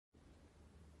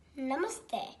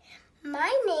Namaste.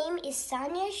 My name is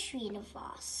Sanya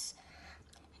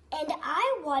and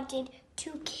I wanted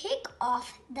to kick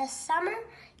off the Summer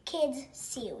Kids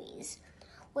series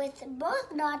with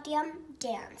Bharatanatyam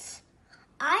dance.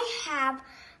 I have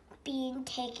been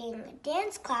taking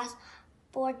dance class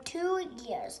for 2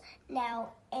 years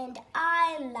now and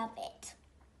I love it.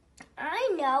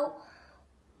 I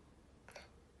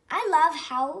love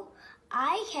how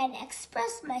I can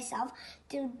express myself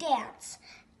through dance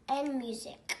and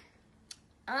music.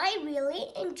 I really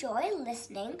enjoy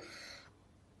listening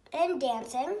and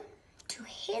dancing to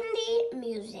Hindi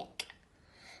music.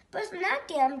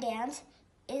 Bharatanatyam dance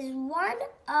is one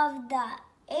of the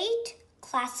 8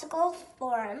 classical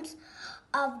forms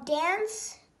of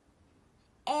dance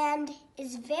and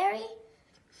is very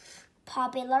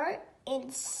popular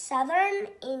in southern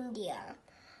India.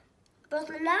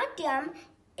 Bharatanatyam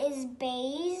is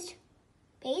based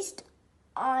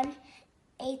on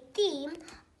a theme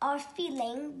or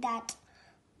feeling that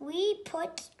we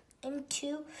put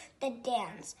into the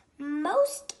dance.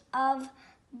 Most of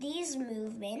these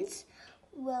movements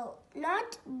will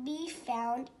not be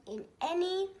found in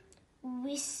any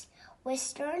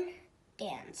Western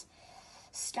dance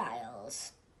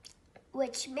styles,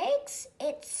 which makes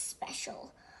it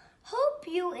special. Hope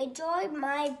you enjoyed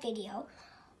my video.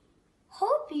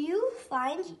 Hope you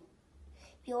find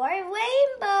your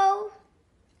rainbow.